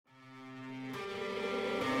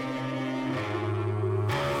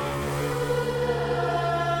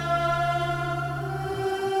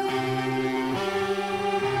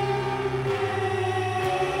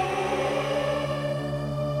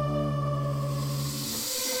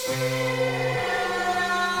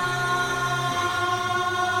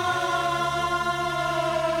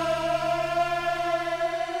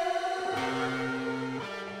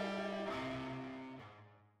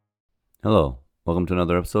Hello, welcome to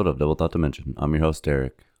another episode of Double Thought Dimension. I'm your host,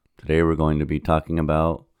 Derek. Today we're going to be talking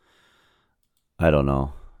about,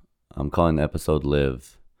 I'm calling the episode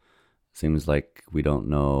Live. Seems like we don't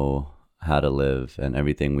know how to live, and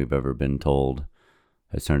everything we've ever been told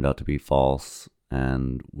has turned out to be false,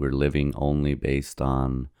 and we're living only based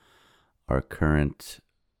on our current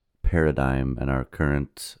paradigm and our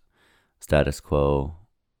current status quo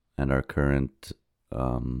and our current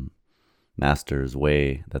master's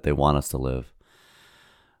way that they want us to live.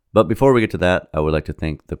 But before we get to that, I would like to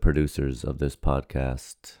thank the producers of this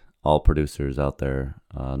podcast, all producers out there,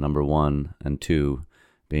 number 1 and 2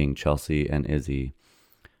 being Chelsea and Izzy,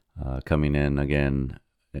 coming in again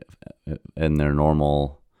in their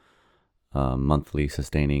normal monthly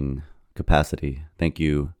sustaining capacity. Thank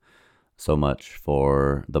you so much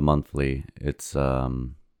for the monthly. It's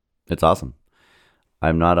awesome.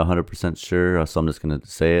 I'm not 100% sure, so I'm just going to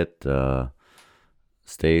say it.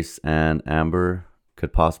 Stace and Amber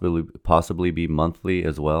could possibly be monthly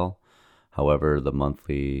as well. However, the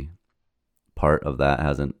monthly part of that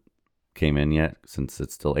hasn't came in yet since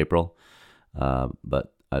it's still April.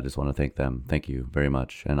 But I just want to thank them. Thank you very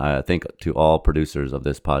much. And I thank to all producers of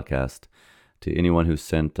this podcast, to anyone who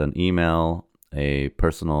sent an email, a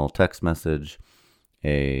personal text message,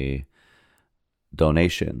 a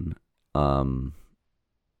donation,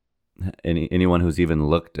 anyone who's even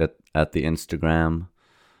looked at the Instagram,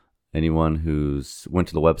 anyone who's went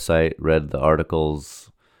to the website, read the articles.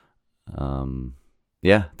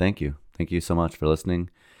 Thank you. Thank you so much for listening.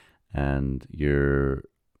 And you're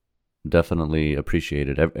definitely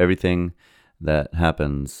appreciated. Everything that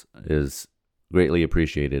happens is greatly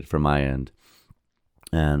appreciated from my end.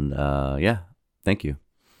 And thank you.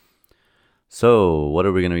 So what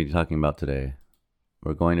are we going to be talking about today?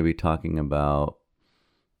 We're going to be talking about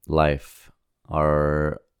life,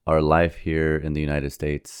 our life here in the United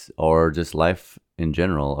States, or just life in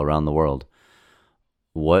general around the world.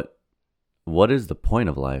 What is the point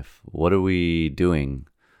of life? What are we doing?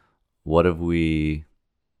 What have we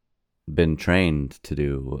been trained to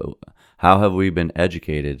do? How have we been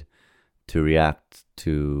educated to react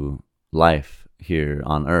to life here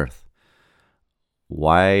on Earth?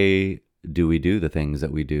 Why do we do the things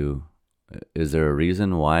that we do? Is there a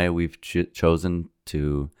reason why we've chosen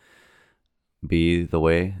to be the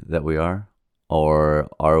way that we are? Or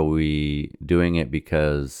are we doing it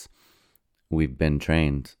because we've been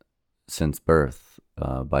trained since birth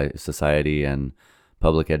by society and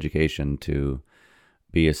public education to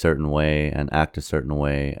be a certain way and act a certain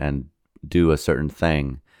way and do a certain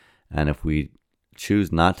thing? And if we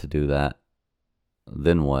choose not to do that,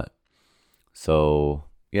 then what? So,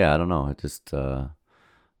 I don't know.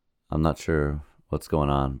 I'm not sure what's going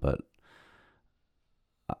on, but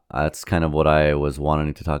that's kind of what I was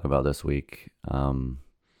wanting to talk about this week. I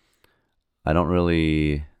don't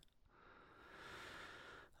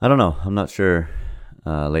know. I'm not sure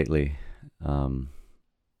lately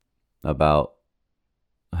about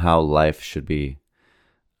how life should be.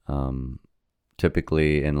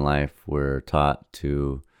 Typically in life, we're taught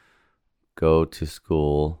to go to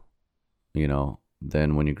school,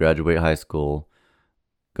 then when you graduate high school,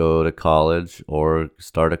 go to college or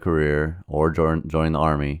start a career or join the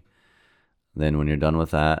army. Then when you're done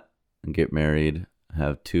with that, get married,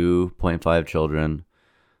 have 2.5 children,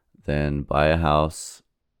 then buy a house,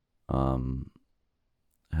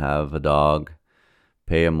 have a dog,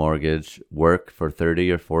 pay a mortgage, work for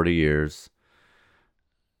 30 or 40 years,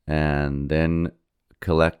 and then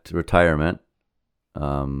collect retirement.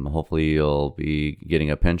 Hopefully you'll be getting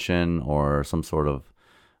a pension or some sort of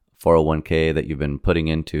 401k that you've been putting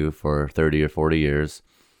into for 30 or 40 years.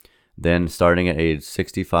 Then starting at age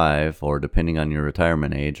 65, or depending on your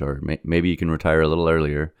retirement age, or maybe you can retire a little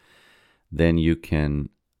earlier, then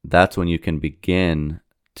that's when you can begin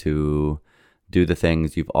to do the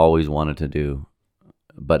things you've always wanted to do,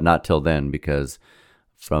 but not till then, because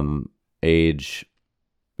from age,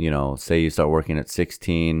 say you start working at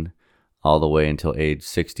 16 all the way until age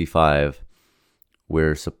 65,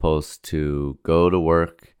 we're supposed to go to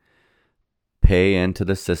work, pay into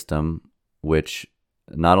the system, which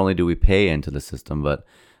not only do we pay into the system, but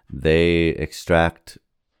they extract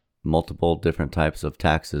multiple different types of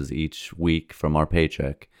taxes each week from our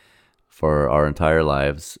paycheck for our entire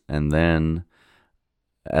lives. And then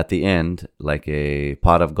at the end, like a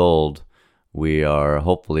pot of gold, we are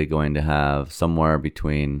hopefully going to have somewhere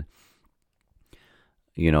between,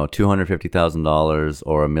 $250,000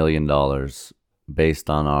 or $1 million based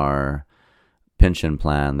on our pension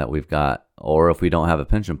plan that we've got. Or if we don't have a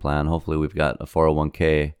pension plan, hopefully we've got a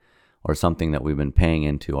 401k or something that we've been paying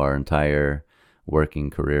into our entire working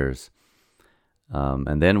careers.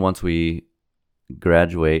 And then once we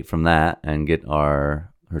graduate from that and get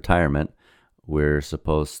our retirement, we're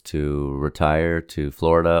supposed to retire to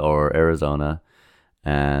Florida or Arizona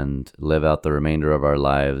and live out the remainder of our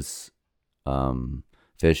lives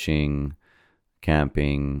fishing,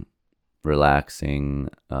 camping, relaxing.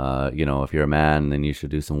 If you're a man, then you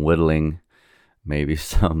should do some whittling, maybe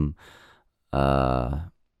some play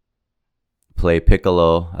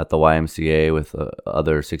piccolo at the YMCA with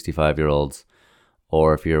other 65-year-olds.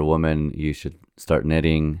 Or if you're a woman, you should start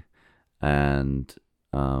knitting and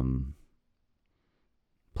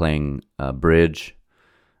playing bridge.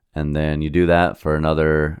 And then you do that for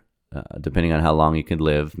another, depending on how long you can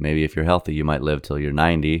live. Maybe if you're healthy, you might live till you're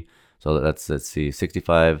 90. So let's see,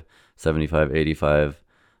 65, 75, 85.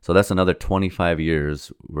 So that's another 25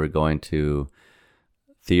 years we're going to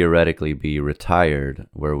theoretically be retired,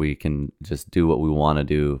 where we can just do what we want to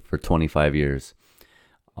do for 25 years.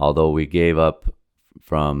 Although we gave up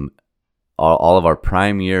from all of our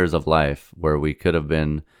prime years of life, where we could have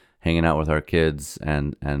been hanging out with our kids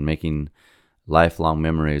and making lifelong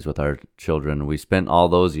memories with our children. We spent all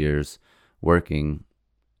those years working,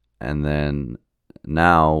 and then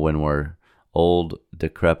now when we're old,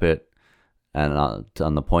 decrepit, and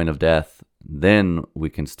on the point of death, then we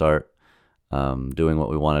can start doing what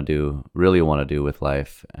we want to do, really want to do with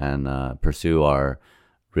life, and pursue our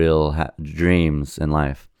real dreams in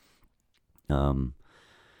life.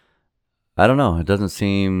 I don't know. It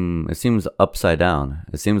seems upside down.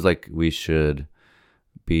 It seems like we should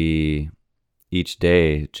be each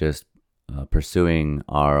day just pursuing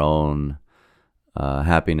our own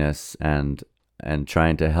happiness and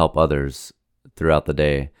trying to help others throughout the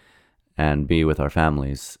day and be with our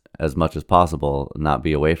families as much as possible, not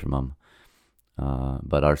be away from them.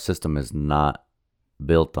 But our system is not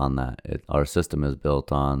built on that. Our system is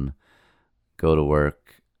built on go to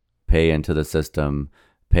work, pay into the system,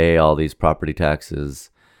 pay all these property taxes,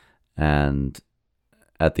 and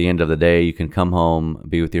at the end of the day, you can come home,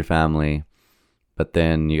 be with your family, but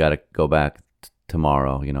then you got to go back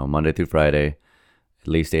tomorrow, Monday through Friday, at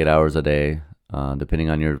least 8 hours a day, depending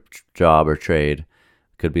on your job or trade,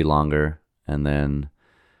 could be longer, and then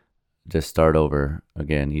just start over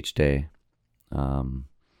again each day. And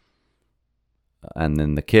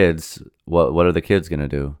then the kids, what are the kids going to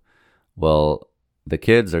do? Well, the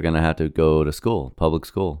kids are going to have to go to school, public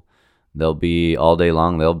school. They'll be all day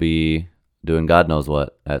long, they'll be doing God knows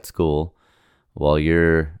what at school, while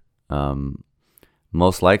you're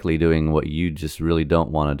most likely doing what you just really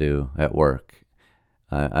don't want to do at work.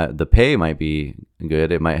 The pay might be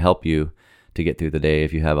good. It might help you to get through the day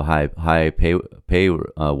if you have a high pay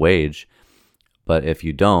wage. But if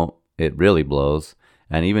you don't, it really blows.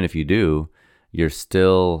 And even if you do, you're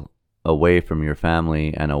still away from your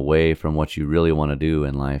family and away from what you really want to do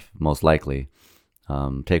in life, most likely.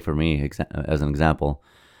 Take for me as an example.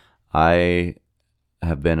 I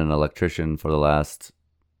have been an electrician for the last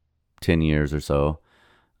 10 years or so.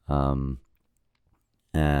 And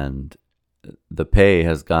the pay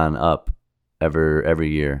has gone up every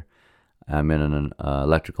year. I'm in an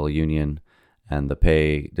electrical union, and the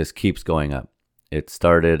pay just keeps going up. It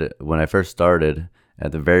started when I first started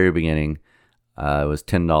at the very beginning. It was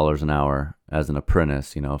 $10 an hour as an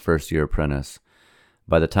apprentice, first year apprentice.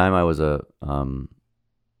 By the time I was a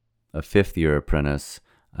fifth year apprentice,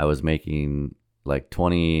 I was making like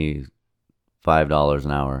 $25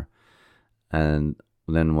 an hour. And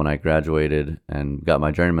then when I graduated and got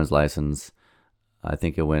my journeyman's license, I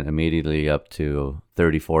think it went immediately up to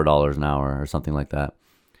 $34 an hour or something like that.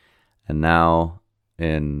 And now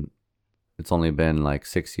it's only been like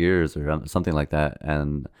 6 years or something like that.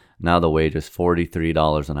 And now the wage is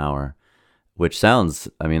 $43 an hour, which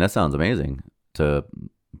that sounds amazing to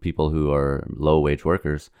people who are low wage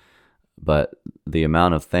workers. But the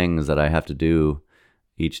amount of things that I have to do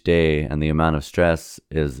each day and the amount of stress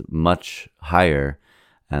is much higher,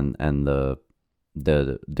 and the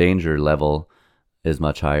danger level is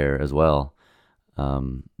much higher as well.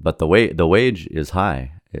 But the wage is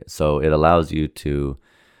high, so it allows you to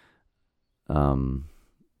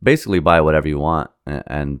basically buy whatever you want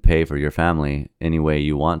and pay for your family any way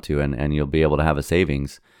you want to, and you'll be able to have a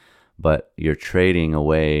savings. But you're trading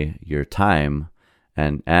away your time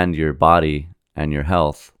and your body and your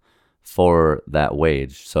health for that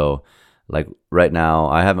wage. So like right now,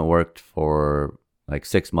 I haven't worked for like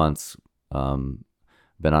 6 months, been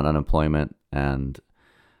on unemployment, and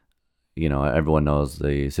everyone knows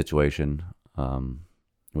the situation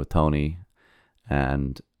with Tony,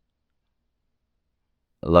 And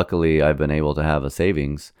luckily, I've been able to have a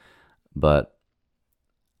savings, but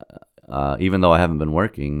even though I haven't been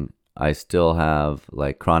working, I still have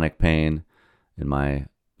like chronic pain in my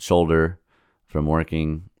shoulder from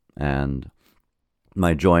working, and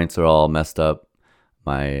my joints are all messed up.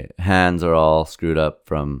 My hands are all screwed up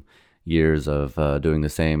from years of doing the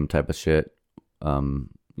same type of shit,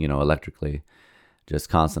 electrically, just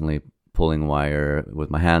constantly pulling wire with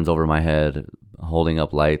my hands over my head, holding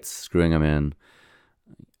up lights, screwing them in,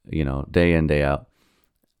 day in, day out.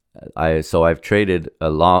 I've traded a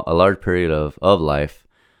large period of life,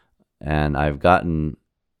 and I've gotten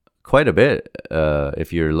quite a bit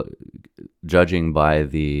if you're judging by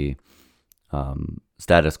the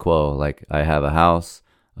status quo. Like, I have a house,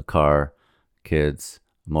 a car, kids,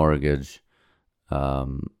 mortgage.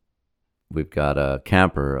 We've got a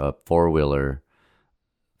camper, a four-wheeler,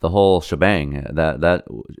 the whole shebang. That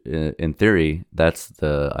in theory, that's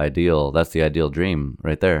the ideal dream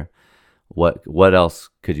right there. What else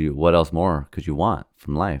more could you want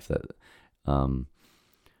from life? Um,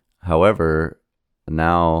 However,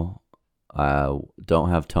 now I don't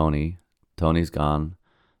have Tony. Tony's gone.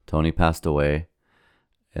 Tony passed away,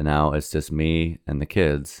 and now it's just me and the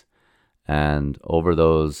kids. And over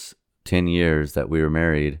those 10 years that we were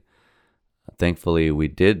married, thankfully we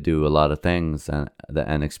did do a lot of things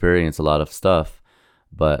and experience a lot of stuff.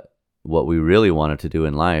 But what we really wanted to do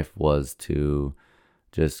in life was to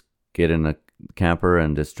just get in a camper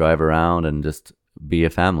and just drive around and just be a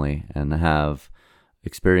family and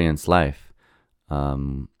experience life.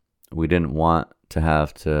 We didn't want to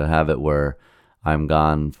have it where I'm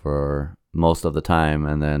gone for most of the time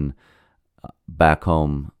and then back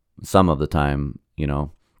home some of the time.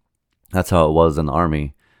 That's how it was in the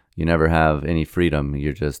Army. You never have any freedom.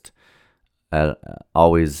 You're just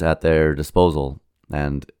always at their disposal,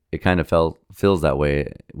 and it kind of feels that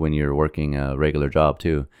way when you're working a regular job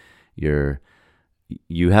too.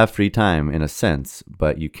 You have free time in a sense,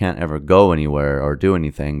 but you can't ever go anywhere or do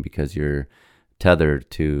anything because you're tethered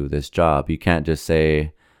to this job. You can't just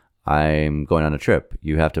say, I'm going on a trip.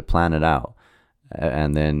 You have to plan it out.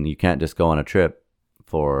 And then you can't just go on a trip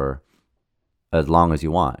for as long as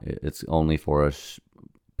you want. It's only for a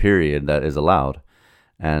period that is allowed.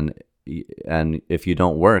 And if you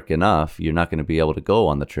don't work enough, you're not going to be able to go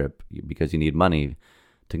on the trip because you need money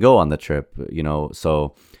to go on the trip,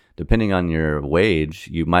 So depending on your wage,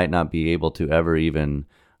 you might not be able to ever even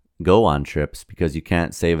go on trips because you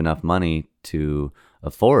can't save enough money to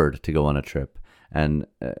afford to go on a trip. And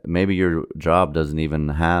maybe your job doesn't even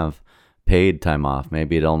have paid time off.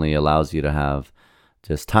 Maybe it only allows you to have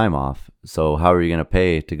just time off. So how are you going to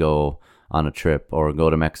pay to go on a trip or go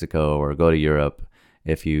to Mexico or go to Europe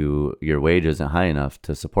if your wage isn't high enough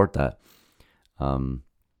to support that?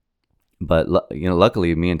 But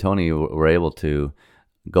luckily, me and Tony were able to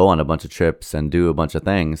go on a bunch of trips and do a bunch of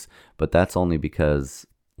things. But that's only because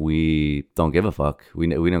we don't give a fuck. We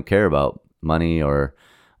don't care about money or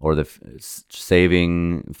the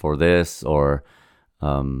saving for this or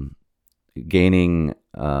gaining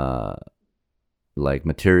like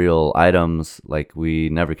material items. Like, we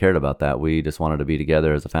never cared about that. We just wanted to be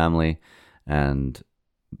together as a family and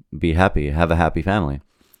be happy, have a happy family.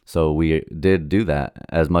 So we did do that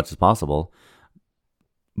as much as possible.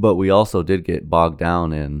 But we also did get bogged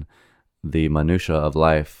down in the minutia of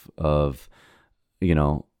life of,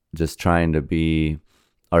 just trying to be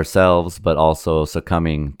ourselves, but also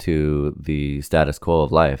succumbing to the status quo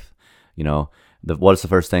of life. What's the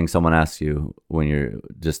first thing someone asks you when you're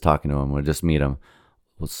just talking to them or just meet them?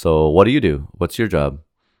 So what do you do? What's your job?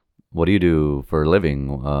 What do you do for a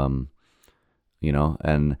living?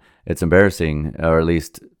 And it's embarrassing, or at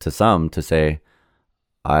least to some, to say,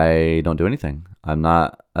 I don't do anything. I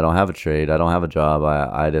don't have a trade. I don't have a job.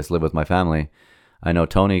 I just live with my family. I know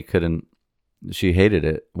Tony she hated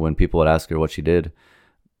it when people would ask her what she did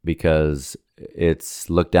because it's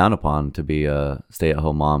looked down upon to be a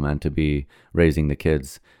stay-at-home mom and to be raising the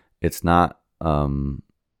kids. It's not, no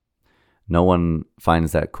one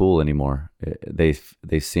finds that cool anymore. They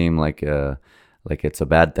seem like it's a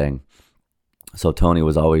bad thing. So Tony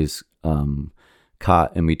was always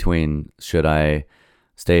caught in between. Should I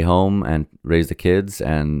stay home and raise the kids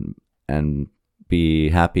and be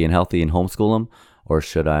happy and healthy and homeschool them, or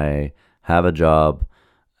should I have a job,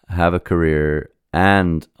 have a career,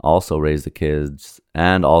 and also raise the kids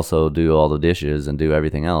and also do all the dishes and do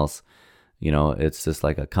everything else? It's just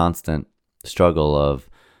like a constant struggle of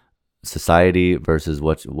society versus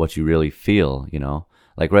what you really feel.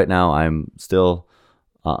 Like right now, I'm still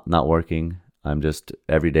not working. I'm just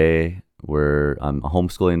every day I'm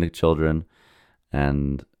homeschooling the children,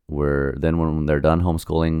 and when they're done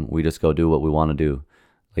homeschooling, we just go do what we want to do.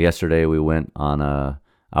 Like yesterday, we went on a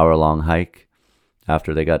hour-long hike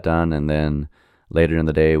after they got done, and then later in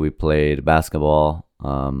the day, we played basketball.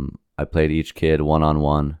 I played each kid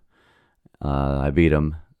one-on-one. I beat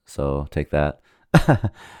them, so take that.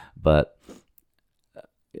 But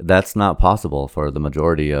that's not possible for the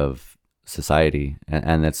majority of society,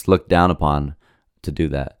 and it's looked down upon to do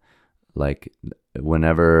that. Like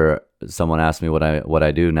whenever someone asks me what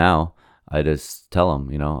I do now, I just tell them,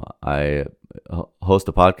 I host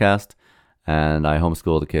a podcast and I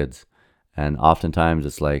homeschool the kids, and oftentimes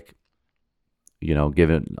it's like,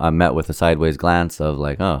 I'm met with a sideways glance of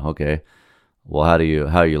like, oh, okay, well,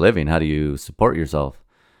 how are you living? How do you support yourself?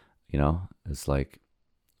 It's like,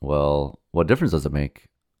 well, what difference does it make?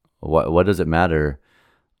 What does it matter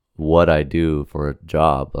what I do for a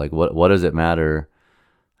job? Like, what does it matter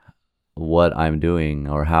what I'm doing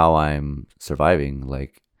or how I'm surviving?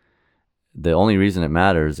 Like, the only reason it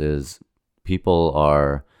matters is people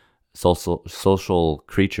are social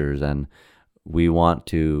creatures, and we want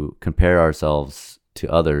to compare ourselves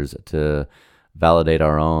to others to validate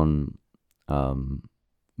our own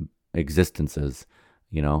existences,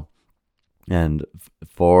 And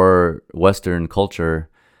for Western culture,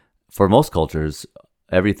 for most cultures,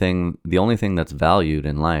 the only thing that's valued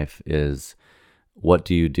in life is what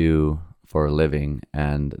do you do for a living,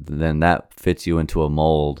 and then that fits you into a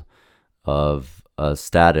mold of a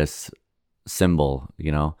status symbol.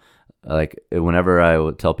 Like whenever I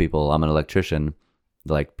would tell people I'm an electrician,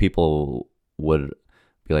 like people would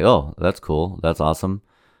be like, oh, that's cool, that's awesome,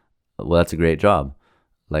 well, that's a great job.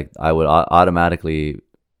 Like I would automatically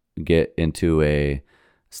get into a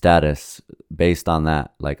status based on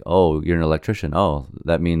that. Like, oh, you're an electrician, oh,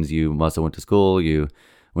 that means you must have went to school, you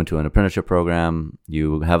went to an apprenticeship program,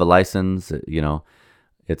 you have a license.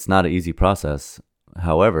 It's not an easy process.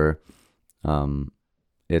 However,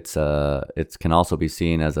 it can also be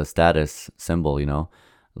seen as a status symbol,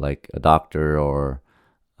 like a doctor or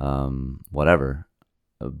whatever.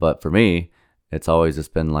 But for me, it's always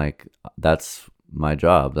just been like, that's my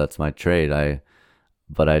job, that's my trade.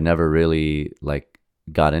 But I never really like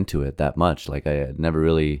got into it that much. Like I never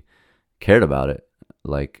really cared about it.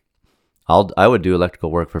 Like I would do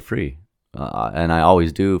electrical work for free, and I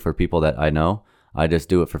always do for people that I know. I just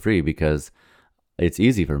do it for free because it's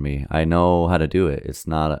easy for me. I know how to do it. It's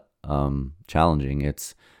not challenging.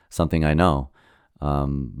 It's something I know.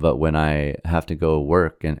 But when I have to go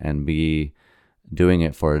work and be doing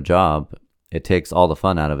it for a job, it takes all the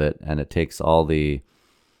fun out of it, and it takes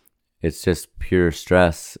it's just pure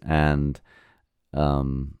stress, and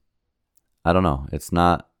I don't know. It's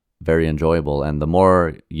not very enjoyable, and the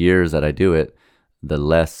more years that I do it, the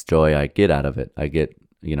less joy I get out of it. I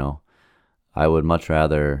would much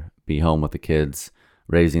rather be home with the kids,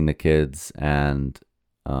 raising the kids, and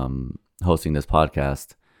hosting this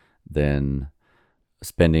podcast than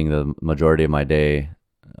spending the majority of my day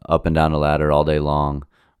up and down a ladder all day long,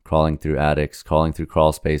 crawling through attics, crawling through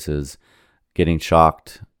crawl spaces, getting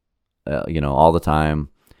shocked, all the time.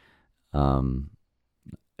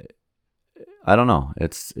 I don't know.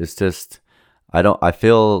 It's just, I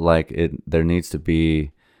feel like there needs to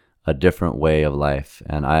be a different way of life.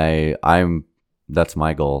 And that's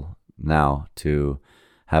my goal now, to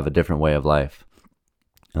have a different way of life.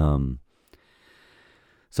 So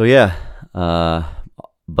yeah,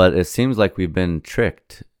 but it seems like we've been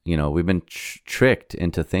tricked. We've been tricked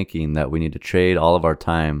into thinking that we need to trade all of our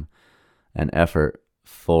time and effort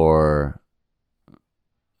for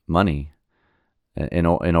money in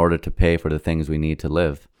order to pay for the things we need to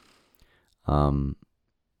live.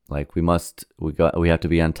 Like we have to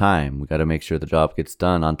be on time. We got to make sure the job gets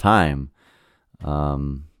done on time.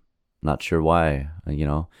 Not sure why.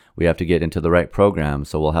 We have to get into the right program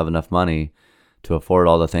so we'll have enough money to afford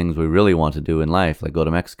all the things we really want to do in life, like go to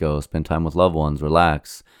Mexico, spend time with loved ones,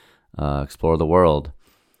 relax, explore the world.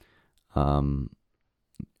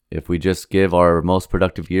 If we just give our most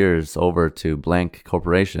productive years over to blank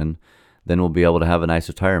corporation, then we'll be able to have a nice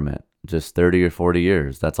retirement. Just 30 or 40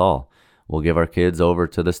 years, that's all. We'll give our kids over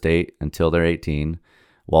to the state until they're 18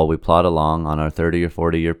 while we plod along on our 30 or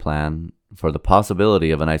 40-year plan for the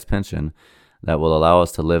possibility of a nice pension that will allow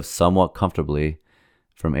us to live somewhat comfortably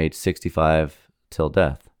from age 65 till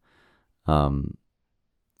death.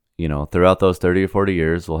 Throughout those 30 or 40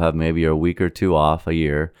 years, we'll have maybe a week or two off a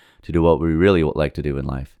year to do what we really like to do in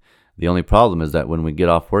life. The only problem is that when we get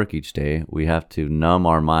off work each day, we have to numb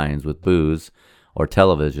our minds with booze or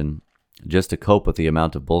television just to cope with the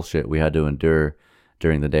amount of bullshit we had to endure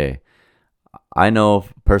during the day. I know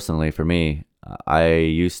personally, for me, I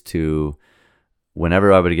used to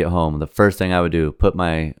whenever I would get home, the first thing I would do, put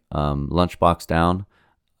my lunchbox down.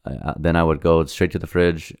 Then I would go straight to the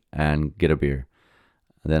fridge and get a beer.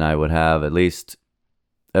 Then I would have at least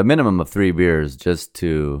a minimum of 3 beers just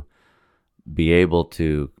to be able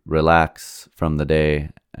to relax from the day,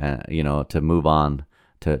 to move on,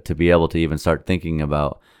 to be able to even start thinking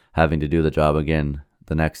about having to do the job again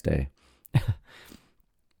the next day.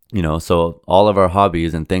 So all of our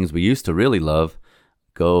hobbies and things we used to really love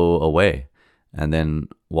go away. And then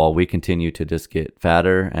while we continue to just get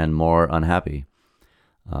fatter and more unhappy.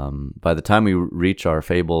 By the time we reach our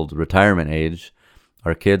fabled retirement age,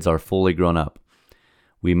 our kids are fully grown up.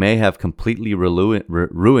 We may have completely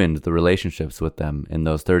ruined the relationships with them in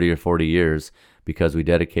those 30 or 40 years because we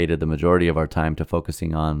dedicated the majority of our time to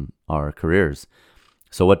focusing on our careers.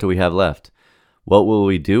 So what do we have left? What will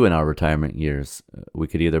we do in our retirement years? We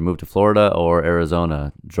could either move to Florida or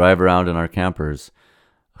Arizona, drive around in our campers.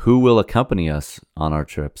 Who will accompany us on our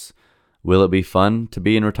trips? Will it be fun to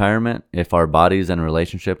be in retirement if our bodies and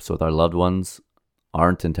relationships with our loved ones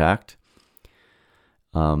aren't intact?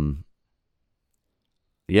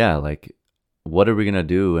 What are we going to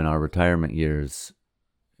do in our retirement years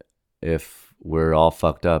if we're all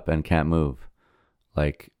fucked up and can't move?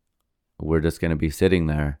 We're just going to be sitting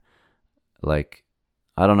there. I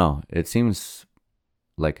don't know. It seems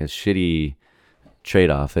like a shitty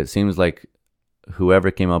trade-off. It seems like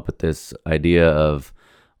whoever came up with this idea of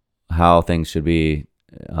how things should be,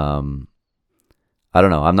 I don't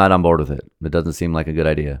know. I'm not on board with it. It doesn't seem like a good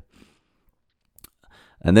idea.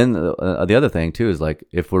 And then the other thing too is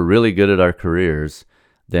if we're really good at our careers,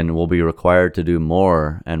 then we'll be required to do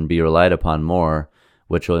more and be relied upon more,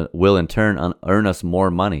 which will in turn earn us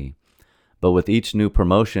more money. But with each new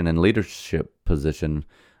promotion and leadership position,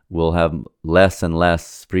 we'll have less and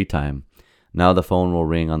less free time. Now the phone will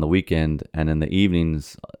ring on the weekend and in the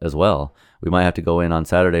evenings as well. We might have to go in on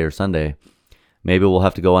Saturday or Sunday. Maybe we'll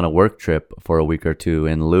have to go on a work trip for a week or two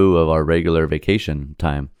in lieu of our regular vacation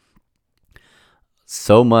time.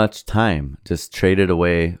 So much time just traded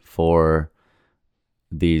away for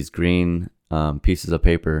these green pieces of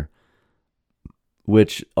paper,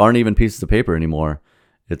 which aren't even pieces of paper anymore.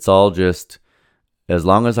 It's all just, as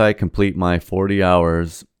long as I complete my 40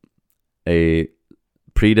 hours, a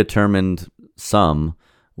predetermined sum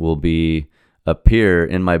will appear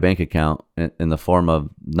in my bank account in the form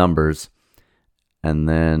of numbers, and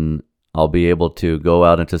then I'll be able to go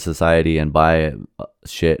out into society and buy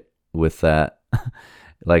shit with that.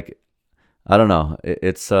 I don't know.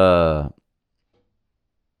 It's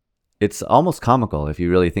almost comical if you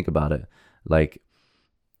really think about it.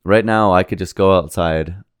 Right now I could just go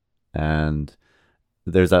outside and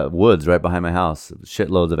there's woods right behind my house,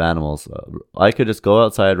 shitloads of animals. I could just go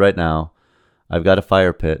outside right now. I've got a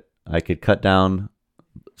fire pit. I could cut down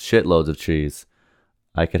shitloads of trees.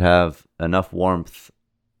 I could have enough warmth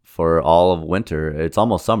for all of winter. It's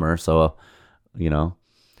almost summer, so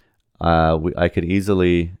I could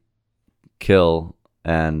easily kill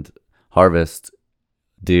and harvest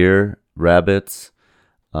deer, rabbits,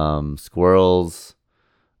 squirrels,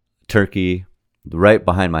 turkey right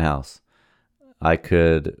behind my house.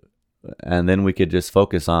 And then we could just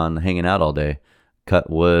focus on hanging out all day, cut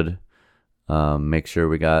wood, make sure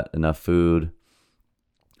we got enough food.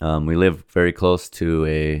 We live very close to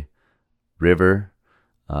a river.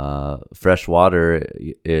 Fresh water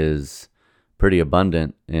is pretty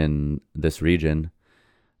abundant in this region.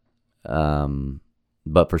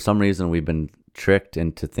 But for some reason, we've been tricked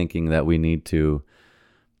into thinking that we need to,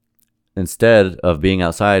 instead of being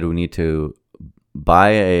outside, we need to buy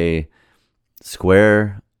a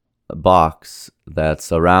square box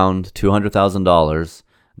that's around $200,000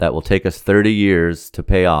 that will take us 30 years to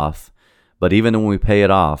pay off. But even when we pay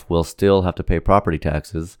it off, we'll still have to pay property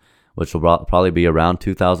taxes, which will probably be around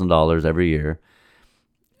 $2,000 every year.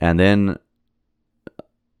 And then,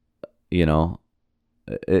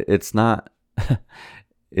 it's not,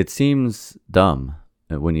 it seems dumb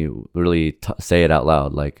when you really say it out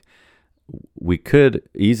loud. We could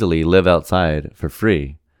easily live outside for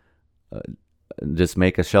free. Just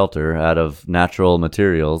make a shelter out of natural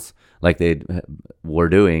materials like they were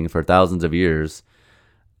doing for thousands of years,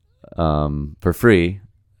 for free.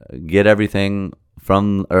 Get everything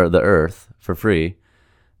from the earth for free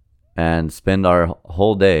and spend our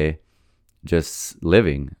whole day just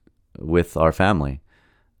living with our family.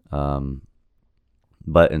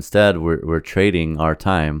 But instead, we're trading our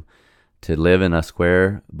time to live in a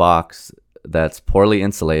square box that's poorly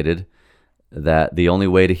insulated, that the only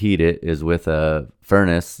way to heat it is with a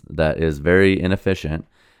furnace that is very inefficient.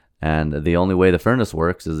 And the only way the furnace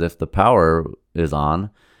works is if the power is on.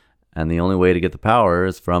 And the only way to get the power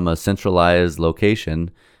is from a centralized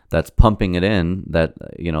location that's pumping it in, that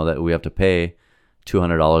that we have to pay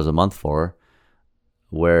 $200 a month for,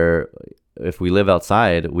 where if we live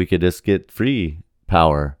outside, we could just get free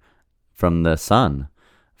power from the sun,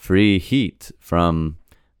 free heat from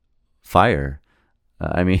fire.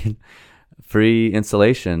 I mean, free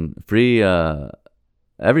insulation, free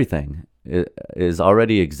everything is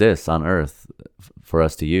already exists on Earth for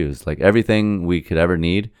us to use. Like everything we could ever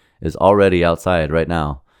need is already outside right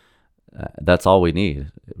now. That's all we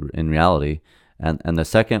need in reality. And the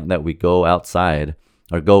second that we go outside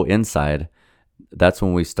or go inside, that's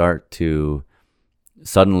when we start to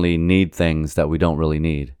suddenly need things that we don't really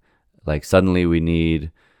need. Like suddenly we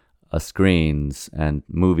need screens and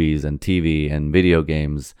movies and TV and video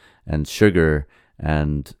games and sugar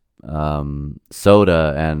and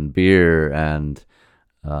soda and beer and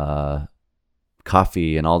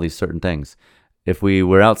coffee and all these certain things. If we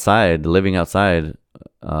were outside, living outside,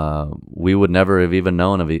 we would never have even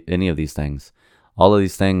known of any of these things. All of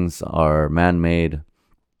these things are man-made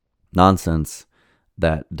nonsense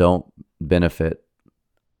that don't benefit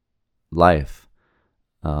life.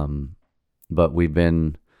 But we've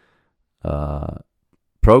been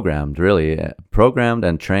programmed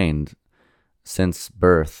and trained since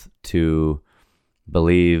birth to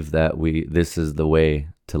believe that this is the way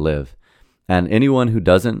to live. And anyone who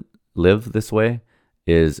doesn't live this way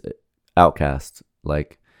is outcast.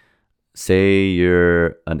 Like, say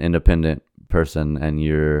you're an independent person and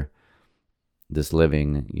you're just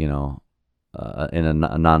living, in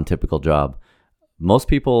a non-typical job. Most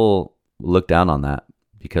people look down on that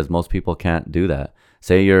because most people can't do that.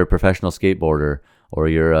 Say you're a professional skateboarder, or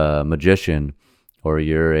you're a magician, or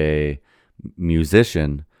you're a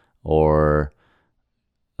musician, or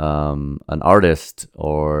an artist,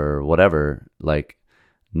 or whatever. Like,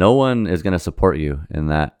 no one is going to support you in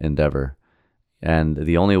that endeavor. And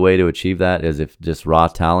the only way to achieve that is if just raw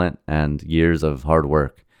talent and years of hard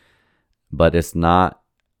work. But it's not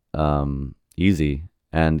easy.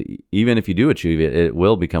 And even if you do achieve it, it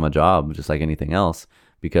will become a job just like anything else,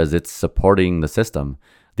 because it's supporting the system.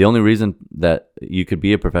 The only reason that you could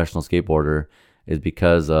be a professional skateboarder is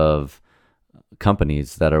because of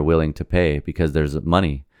companies that are willing to pay, because there's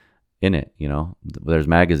money in it. There's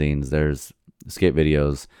magazines, there's skate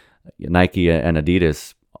videos. Nike and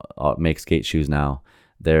Adidas make skate shoes now.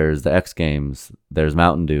 There's the X Games, there's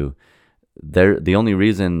Mountain Dew. The only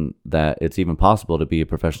reason that it's even possible to be a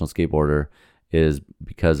professional skateboarder is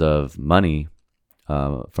because of money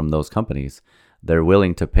from those companies. They're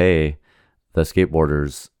willing to pay the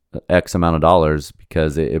skateboarders X amount of dollars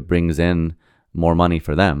because it brings in more money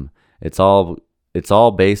for them. It's all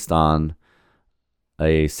based on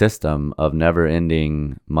a system of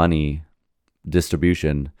never-ending money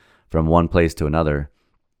distribution from one place to another,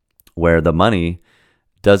 where the money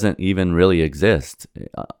doesn't even really exist.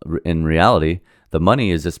 In reality, the money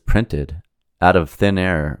is just printed out of thin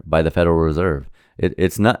air by the Federal Reserve.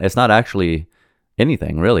 It's not actually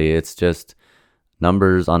anything, really. It's just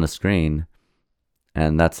numbers on a screen,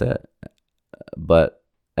 and that's it. But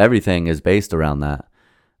everything is based around that.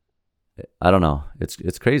 I don't know.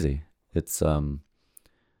 It's crazy. It's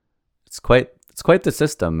quite the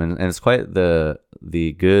system, and it's quite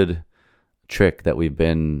the good trick that we've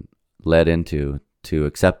been led into to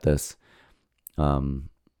accept this. Back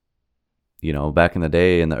in the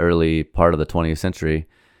day, in the early part of the 20th century,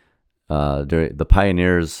 the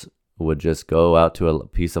pioneers would just go out to a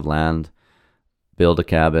piece of land, build a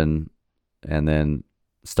cabin, and then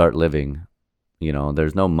start living.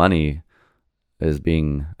 There's no money is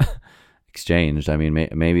being exchanged. I mean,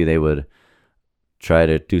 maybe they would try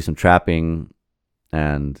to do some trapping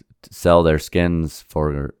and sell their skins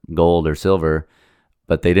for gold or silver,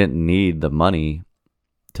 but they didn't need the money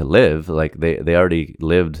to live. Like they already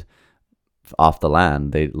lived off the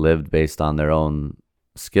land. They lived based on their own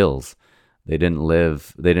skills. They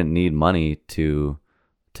didn't need money to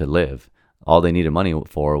live. All they needed money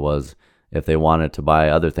for was if they wanted to buy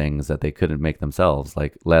other things that they couldn't make themselves,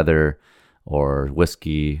 like leather or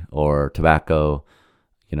whiskey or tobacco.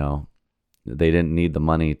 They didn't need the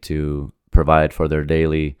money to provide for their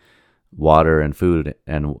daily water and food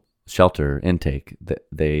and shelter intake.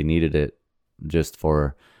 They needed it just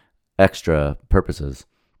for extra purposes.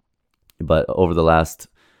 But over the last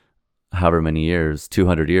however many years,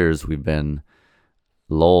 200 years, we've been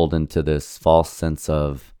lulled into this false sense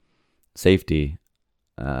of safety,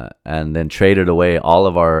 and then traded away all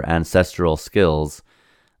of our ancestral skills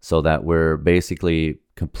so that we're basically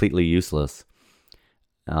completely useless.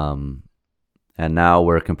 And now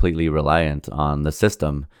we're completely reliant on the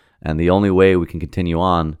system. And the only way we can continue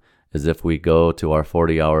on is if we go to our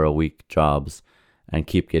 40-hour-a-week jobs and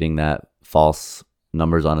keep getting that false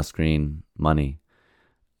numbers on a screen money.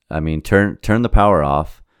 I mean, turn the power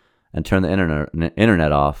off and turn the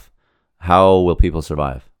internet off. How will people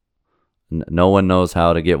survive? No one knows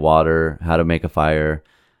how to get water, how to make a fire,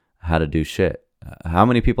 how to do shit. How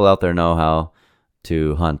many people out there know how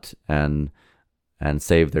to hunt and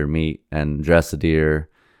save their meat and dress a deer?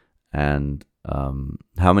 And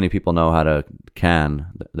how many people know how to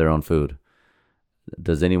can their own food?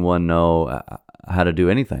 Does anyone know how to do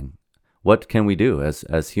anything? What can we do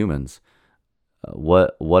as humans?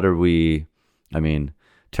 What are we? I mean,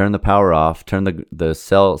 turn the power off, turn the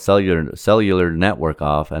cellular network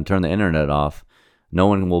off, and turn the internet off. No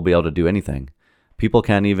one will be able to do anything. People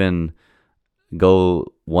can't even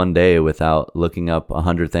go one day without looking up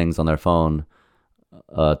 100 things on their phone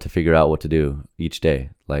to figure out what to do each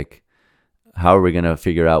day. Like, how are we gonna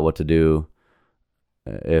figure out what to do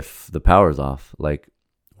if the power's off? Like,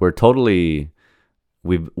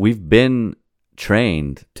 we've been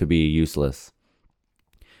trained to be useless.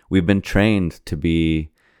 We've been trained to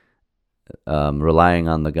be relying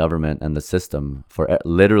on the government and the system for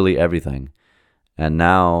literally everything. And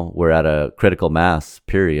now we're at a critical mass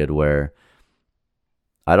period where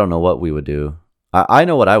I don't know what we would do. I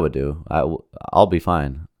know what I would do. I'll be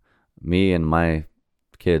fine. Me and my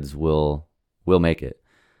kids will make it.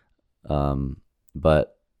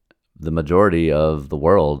 But the majority of the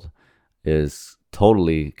world is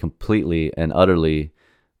totally, completely, and utterly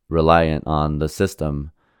reliant on the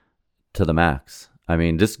system to the max. I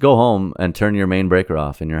mean, just go home and turn your main breaker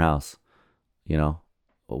off in your house. You know,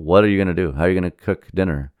 what are you going to do? How are you going to cook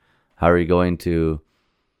dinner? How are you going to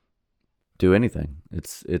do anything?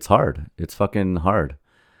 It's hard. It's fucking hard.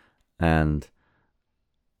 And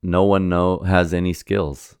no one has any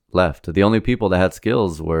skills left. The only people that had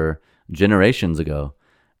skills were generations ago.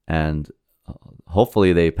 And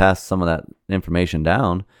hopefully they passed some of that information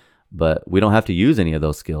down, but we don't have to use any of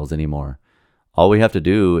those skills anymore. All we have to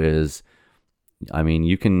do is, I mean,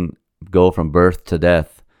 you can go from birth to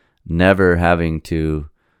death never having to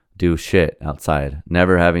do shit outside,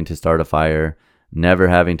 never having to start a fire, never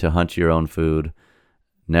having to hunt your own food,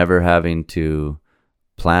 never having to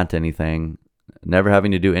plant anything, never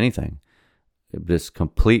having to do anything. This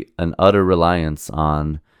complete and utter reliance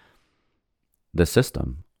on the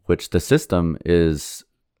system, which the system is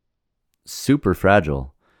super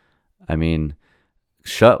fragile. I mean,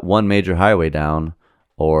 shut one major highway down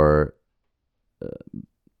or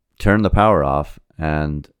turn the power off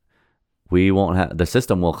and the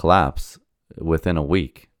system will collapse within a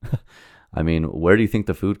week. I mean, where do you think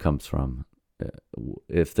the food comes from?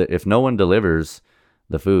 If no one delivers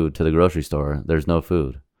the food to the grocery store, there's no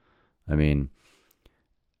food. I mean,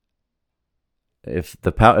 if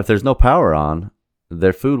there's no power on,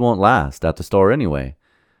 their food won't last at the store anyway.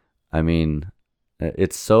 I mean,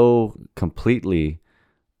 it's so completely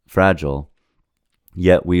fragile,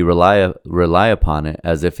 yet we rely upon it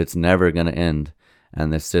as if it's never going to end,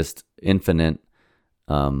 and it's just infinite,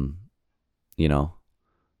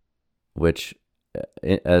 which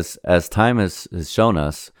as time has shown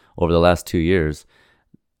us over the last 2 years,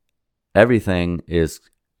 everything is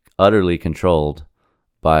utterly controlled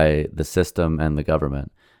by the system and the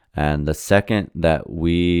government. And the second that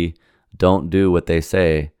we don't do what they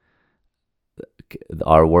say,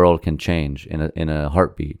 our world can change in a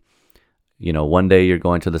heartbeat. You know, one day you're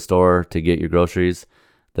going to the store to get your groceries.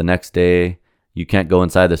 The next day you can't go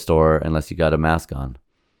inside the store unless you got a mask on.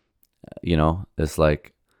 You know, it's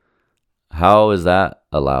like, how is that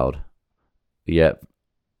allowed? Yet,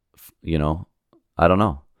 I don't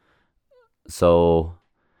know. So,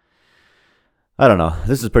 I don't know.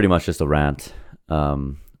 This is pretty much just a rant.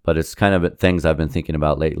 But it's kind of things I've been thinking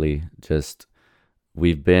about lately. Just,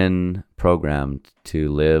 we've been programmed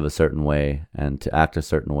to live a certain way and to act a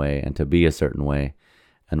certain way and to be a certain way.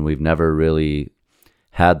 And we've never really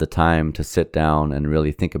had the time to sit down and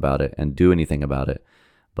really think about it and do anything about it.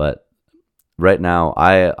 But right now,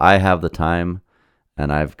 I have the time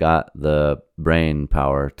and I've got the brain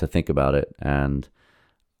power to think about it. And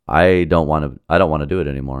I don't want to do it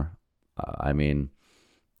anymore. I mean,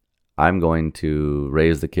 I'm going to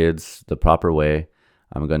raise the kids the proper way.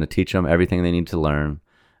 I'm going to teach them everything they need to learn,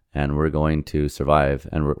 and we're going to survive,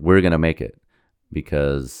 and we're going to make it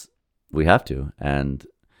because we have to. And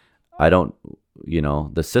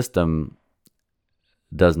the system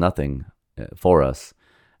does nothing for us.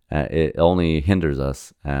 It only hinders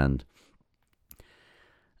us, and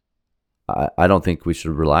I don't think we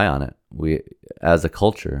should rely on it. We, as a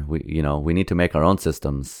culture, we need to make our own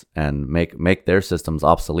systems and make their systems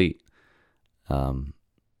obsolete.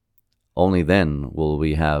 only then will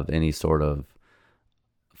we have any sort of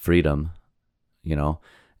freedom.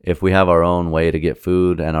 If we have our own way to get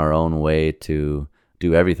food and our own way to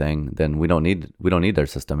do everything, then we don't need their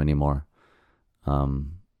system anymore. I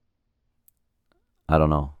don't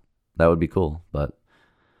know. That would be cool, but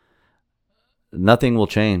nothing will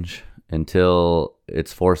change until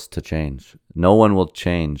it's forced to change. No one will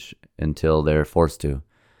change until they're forced to.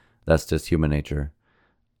 That's just human nature.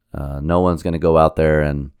 No one's going to go out there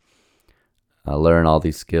and learn all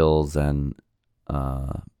these skills and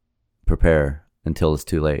prepare until it's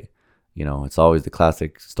too late. It's always the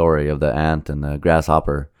classic story of the ant and the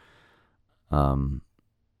grasshopper,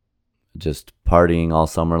 just partying all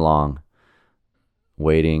summer long,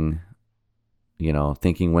 waiting,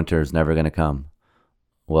 thinking winter's never going to come.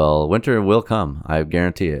 Well, winter will come. I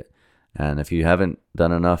guarantee it. And if you haven't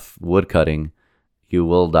done enough wood cutting, you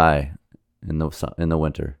will die in the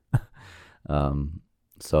winter.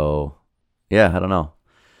 So, yeah, I don't know.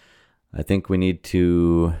 I think we need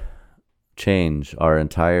to change our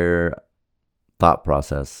entire thought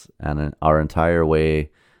process and our entire way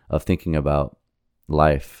of thinking about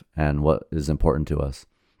life and what is important to us.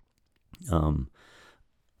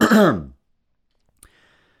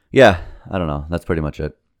 Yeah, I don't know. That's pretty much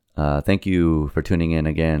it. Thank you for tuning in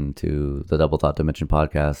again to the Double Thought Dimension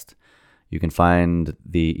podcast. You can find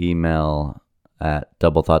the email at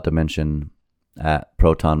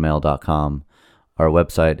doublethoughtdimension@protonmail.com. Our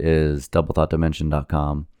website is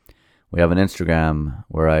doublethoughtdimension.com. We have an Instagram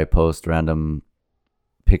where I post random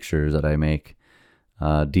pictures that I make,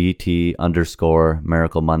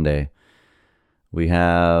 DT_Miracle Monday. We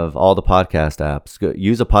have all the podcast apps.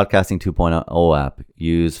 Use a Podcasting 2.0 app.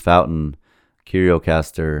 Use Fountain,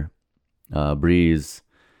 CurioCaster, Breeze,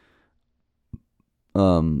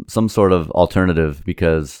 some sort of alternative,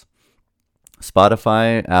 because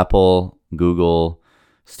Spotify, Apple, Google,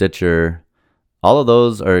 Stitcher, all of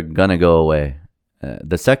those are going to go away.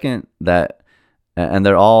 The second that, and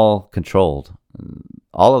they're all controlled.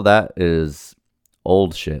 All of that is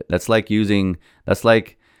old shit. That's like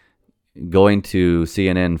going to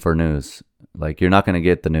CNN for news. Like, you're not going to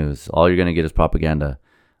get the news. All you're going to get is propaganda.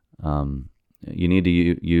 You need to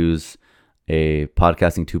use a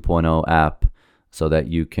Podcasting 2.0 app so that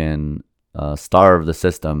you can starve the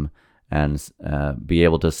system and be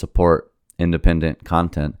able to support independent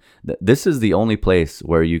content. This is the only place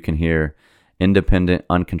where you can hear independent,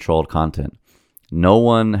 uncontrolled content. No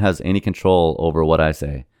one has any control over what I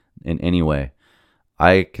say in any way.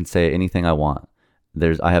 I can say anything I want.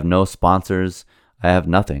 I have no sponsors. I have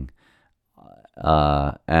nothing.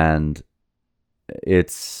 And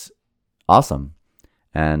it's awesome.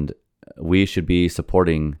 And we should be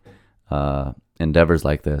supporting endeavors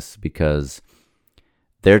like this, because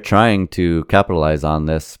they're trying to capitalize on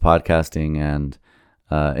this podcasting and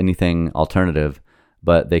anything alternative,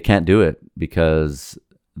 but they can't do it because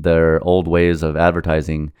their old ways of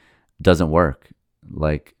advertising doesn't work.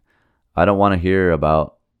 Like, I don't want to hear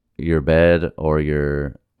about your bed or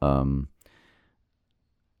your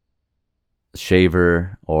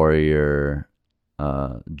shaver or your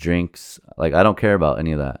drinks. Like, I don't care about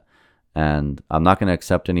any of that. And I'm not going to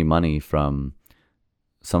accept any money from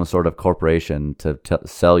some sort of corporation to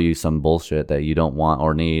sell you some bullshit that you don't want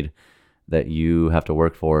or need, that you have to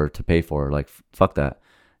work for to pay for. Like, fuck that.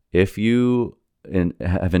 If you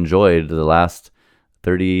have enjoyed the last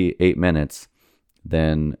 38 minutes,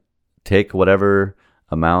 then take whatever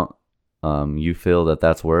amount you feel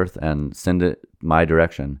that's worth and send it my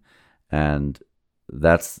direction. And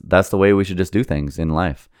that's the way we should just do things in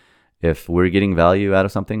life. If we're getting value out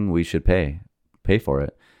of something, we should pay for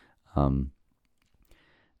it.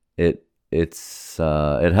 It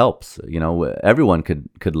helps. Everyone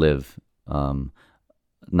could live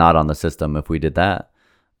not on the system if we did that.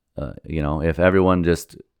 If everyone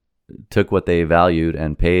just took what they valued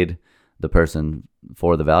and paid the person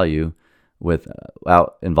for the value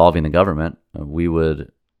without involving the government, we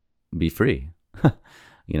would be free.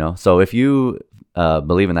 So if you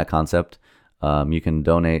believe in that concept, you can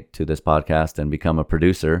donate to this podcast and become a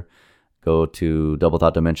producer. Go to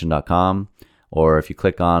doublethoughtdimension.com, or if you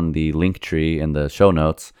click on the link tree in the show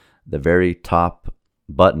notes, the very top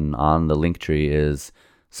button on the link tree is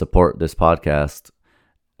support this podcast,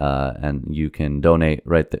 and you can donate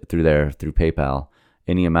right through there through PayPal.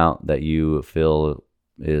 Any amount that you feel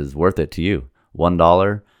is worth it to you.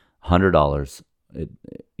 $1, $100,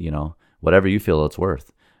 whatever you feel it's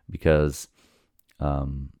worth, because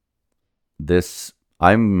I'm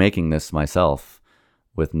making this myself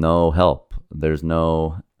with no help. There's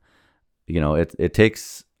no, it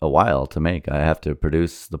takes a while to make. I have to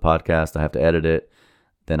produce the podcast. I have to edit it.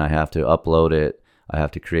 Then I have to upload it. I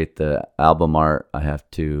have to create the album art. I have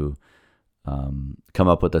to come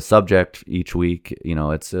up with a subject each week.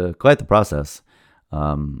 It's quite the process.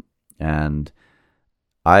 And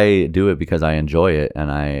I do it because I enjoy it,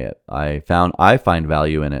 and I find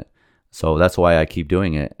value in it. So that's why I keep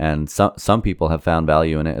doing it. And some people have found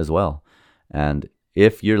value in it as well. And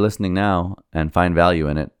if you're listening now and find value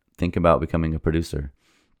in it, think about becoming a producer.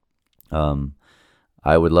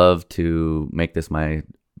 I would love to make this my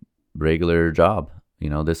regular job.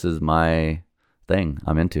 This is my thing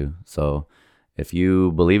I'm into. So if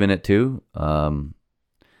you believe in it too,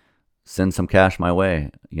 send some cash my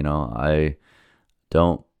way. I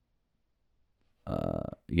don't,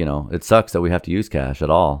 it sucks that we have to use cash at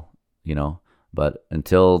all, but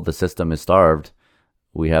until the system is starved,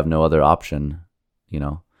 we have no other option,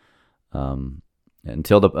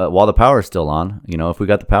 until while the power is still on. If we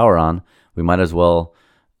got the power on, we might as well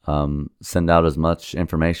send out as much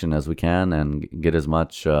information as we can and get as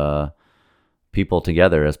much people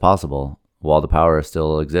together as possible while the power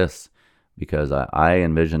still exists, because I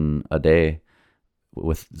envision a day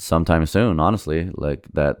with sometime soon, honestly, like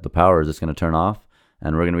that the power is just going to turn off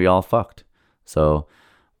and we're going to be all fucked. So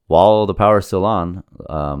while the power is still on,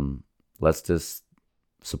 let's just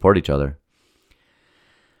support each other.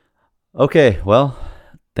 Okay, well,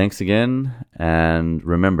 thanks again. And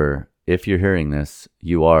remember, if you're hearing this,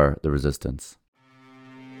 you are the resistance.